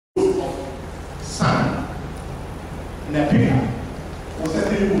in a opinion, we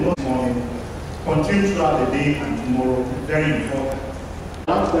certainly will not morning, continue throughout the day and tomorrow. Very important.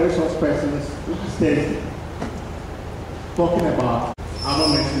 Now there is some persons last Thursday talking about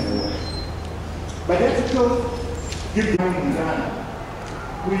armament in the West. But let's just give time in Ghana.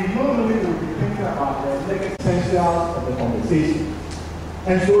 We normally will be thinking about the essentials of the conversation.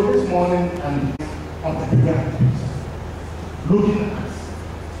 And so this morning and on the bigger picture, looking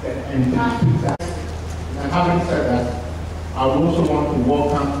at the entire picture, and having said that, I would also want to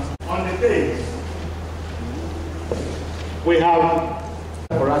welcome on the days we have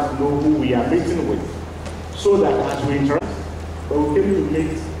for us to know who we are meeting with, so that as we interact, we will be able to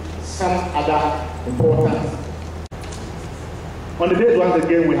meet some other important. On the days once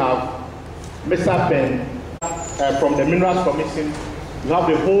again we have Mr. Ben from the Minerals Commission. We have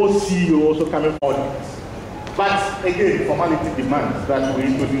the whole CEO also coming forward. But again, formality demands that we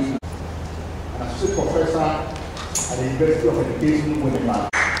introduce an associate professor at the University of Education, Winnipeg.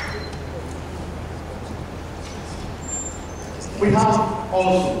 We have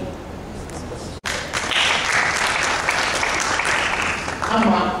also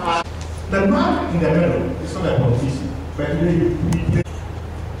the man in the middle is not a politician, but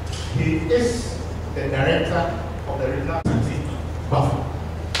he is the director of the regional city, Marfo.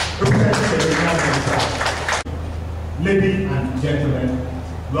 Representing the regional center. Ladies and gentlemen,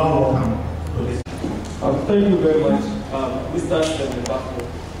 you are welcome to this. Thank you very much, Mr. Ayeboafo.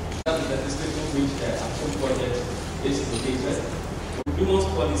 That is the district in which the action project is located. NEWMONT'S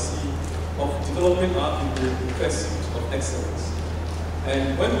policy of developing our people in pursuit of excellence.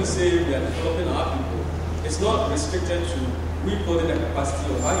 And when we say we are developing our people, it's not restricted to rebuilding the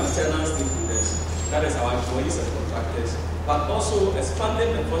capacity of our internal stakeholders, that is our employees and contractors, but also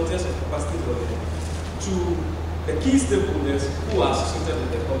expanding the frontiers of capacity building to the key stakeholders who are associated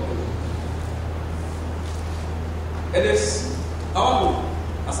with the company. It is our hope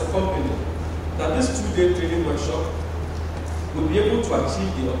as a company that this two-day training workshop will be able to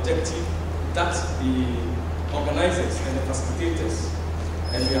achieve the objective that the organizers and the facilitators,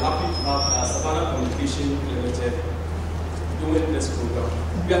 and we are happy to have Savannah Communication Limited doing this program.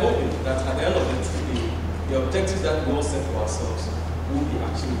 We are hoping that at the end of the two-day, the objectives that we all set for ourselves will be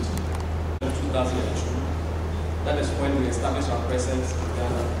achieved. In 2002, that is when we established our presence in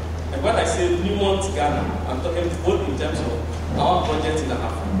Ghana. And when I say NEWMONT'S Ghana, I'm talking both in terms of our project in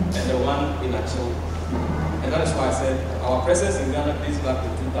Africa and the one in Aryee. And that is why I said our presence in Ghana dates back to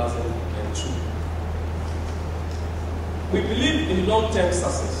 2002. We believe in long-term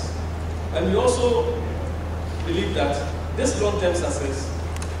success. And we also believe that this long-term success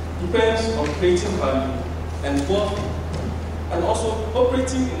depends on creating value and wealth, and also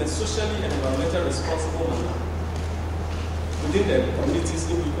operating in a socially and environmentally responsible manner within the communities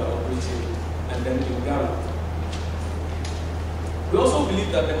in which we are operating, and then in Ghana. We also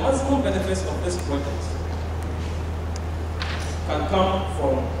believe that the maximum benefits of this project can come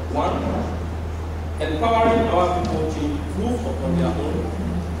from, one, empowering our people to improve upon their own,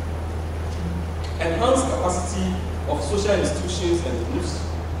 enhance capacity of social institutions and groups,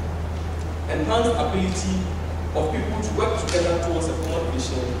 enhance ability of people to work together towards a common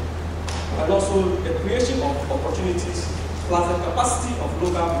vision, and also the creation of opportunities plus the capacity of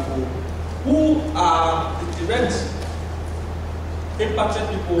local people who are the direct impacted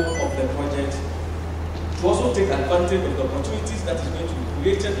people of the project to also take advantage of the opportunities that is going to be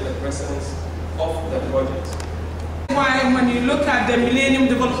created in the presence of the project. Why, when you look at the Millennium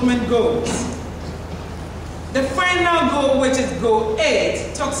Development Goals, the final goal, which is Goal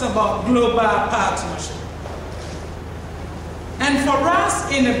 8, talks about global partnership. And for us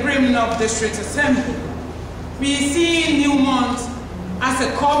in the Brimnop District Assembly, we see NEWMONT as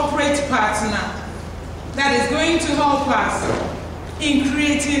a corporate partner that is going to help us in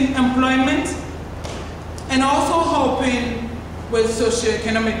creating employment and also helping with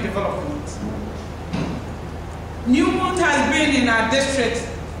socio-economic development. NEWMONT has been in our district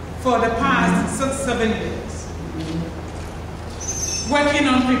for the past 6-7 years, working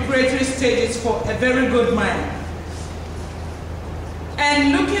on preparatory stages for a very good mine.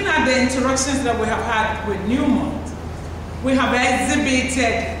 And looking at the interactions that we have had with NEWMONT, we have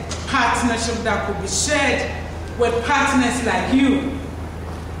exhibited partnership that could be shared with partners like you,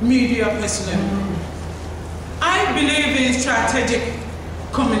 media personnel. I believe in strategic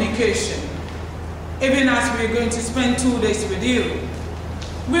communication. Even as we're going to spend 2 days with you,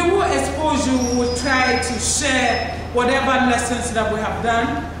 we will expose you, we will try to share whatever lessons that we have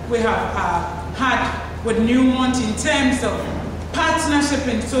done, we have had with NEWMONT in terms of partnership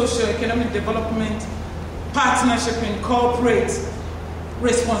in socio-economic development, partnership in corporate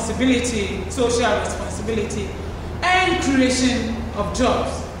responsibility, social responsibility, and and creation of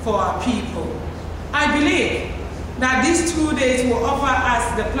jobs for our people. I believe that these 2 days will offer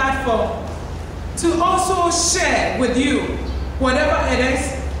us the platform to also share with you whatever it is,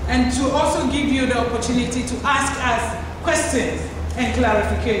 and to also give you the opportunity to ask us questions and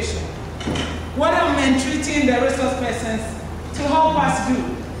clarification. What I'm entreating the resource persons to help us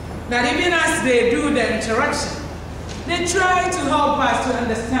do, that even as they do the interaction, they try to help us to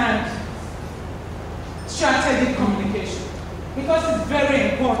understand strategic communication, because it's very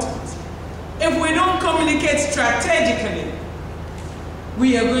important. If we don't communicate strategically,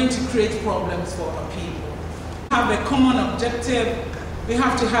 we are going to create problems for our people. We have a common objective, we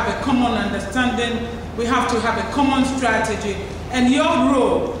have to have a common understanding, we have to have a common strategy, and your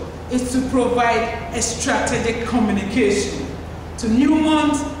role is to provide a strategic communication to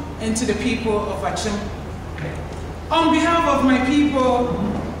Newmont and to the people of Achim. On behalf of my people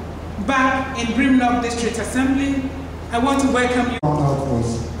back in Brimlock District Assembly, I want to welcome you. Out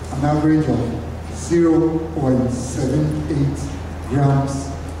was an average of 0.78 grams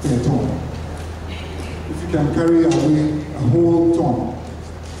per ton. If you can carry away a whole ton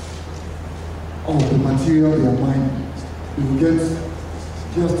of the material they are mining, you will get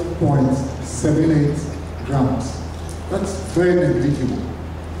just 0.78 grams. That's very negligible.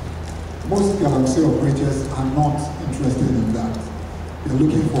 Most galaxy operators are not interested in that. They're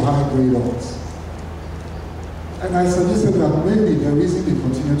looking for high-grade ores. And I suggested that maybe the reason they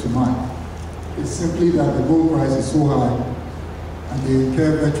continue to mine is simply that the gold price is so high and they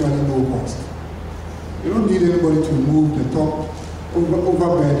incur virtually no cost. You don't need anybody to remove the top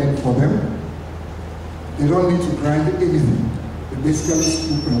overburden for them. They don't need to grind anything. They basically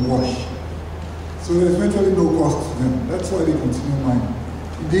scoop and wash. So there's virtually no cost to them. That's why they continue mining.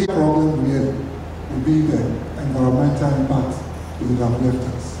 The problem here will be the environmental impact it would have left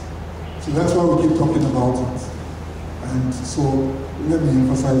us. So that's why we keep talking about it. And so let me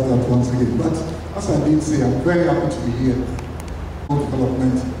emphasize that once again. But as I did say, I'm very happy to be here for the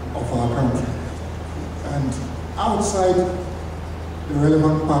development of our country. And outside the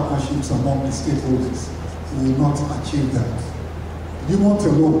relevant partnerships among the stakeholders, we will not achieve that. Newmont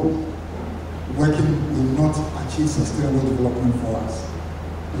alone working will not achieve sustainable development for us.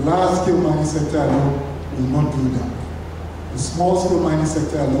 The large-scale mining sector alone will not do that. The small-scale mining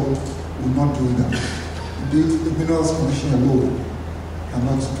sector alone will not do that. Indeed, the Minerals Commission alone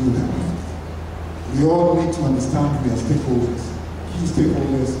cannot do that. We all need to understand we are stakeholders, key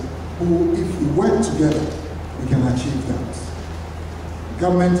stakeholders, who, if we work together, we can achieve that.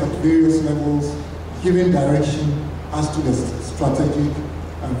 Government at various levels giving direction as to the strategic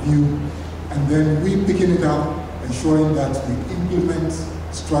view, and then we picking it up, ensuring that we implement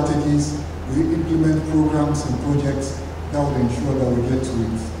strategies, we implement programs and projects that will ensure that we get to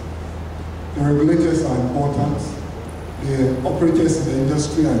it. The regulators are important, the operators in the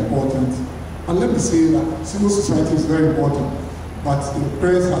industry are important, and let me say that civil society is very important, but the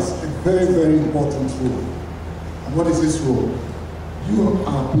press has a very, very important role. And what is this role? You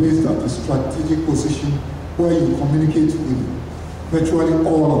are placed at a strategic position where you communicate with virtually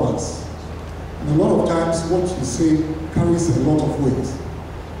all of us. And a lot of times what you say carries a lot of weight.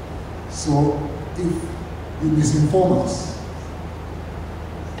 So if you misinform us,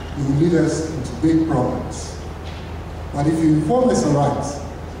 you will lead us into big problems. But if you inform us right,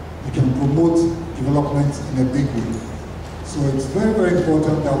 you can promote development in a big way. So it's very, very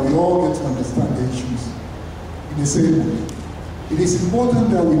important that we all get to understand the issues in the same way. It is important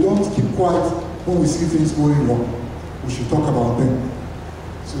that we don't keep quiet when we see things going wrong. We should talk about them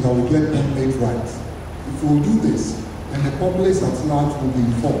so that we get them made right. If we do this, then the populace at large will be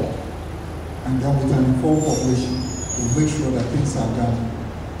informed. And then with an informed population, we'll make sure that things are done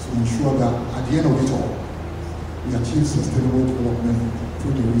to ensure that at the end of it all, we achieve sustainable development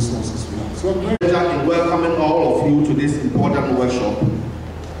through the resources we have. So I'm very pleasure in welcoming all of you to this important workshop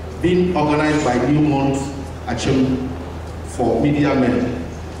being organized by NEWMONT'S Achim for media men.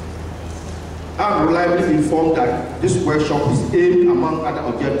 I'm reliably informed that this workshop is aimed, among other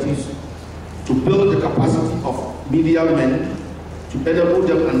objectives, to build the capacity of media men to enable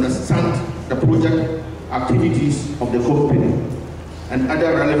them understand the project activities of the company and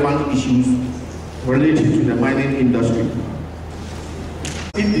other relevant issues related to the mining industry.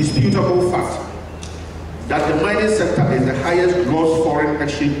 Indisputable fact that the mining sector is the highest gross foreign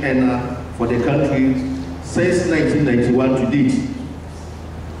exchange earner for the country since 1991 to date.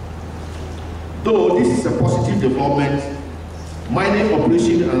 Though this is a positive development, mining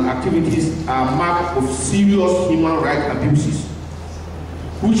operations and activities are marked with serious human rights abuses,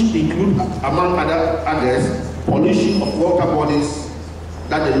 which include, among others, pollution of water bodies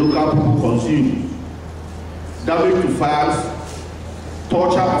that the local people consume, damage to farms,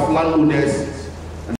 torture of landowners,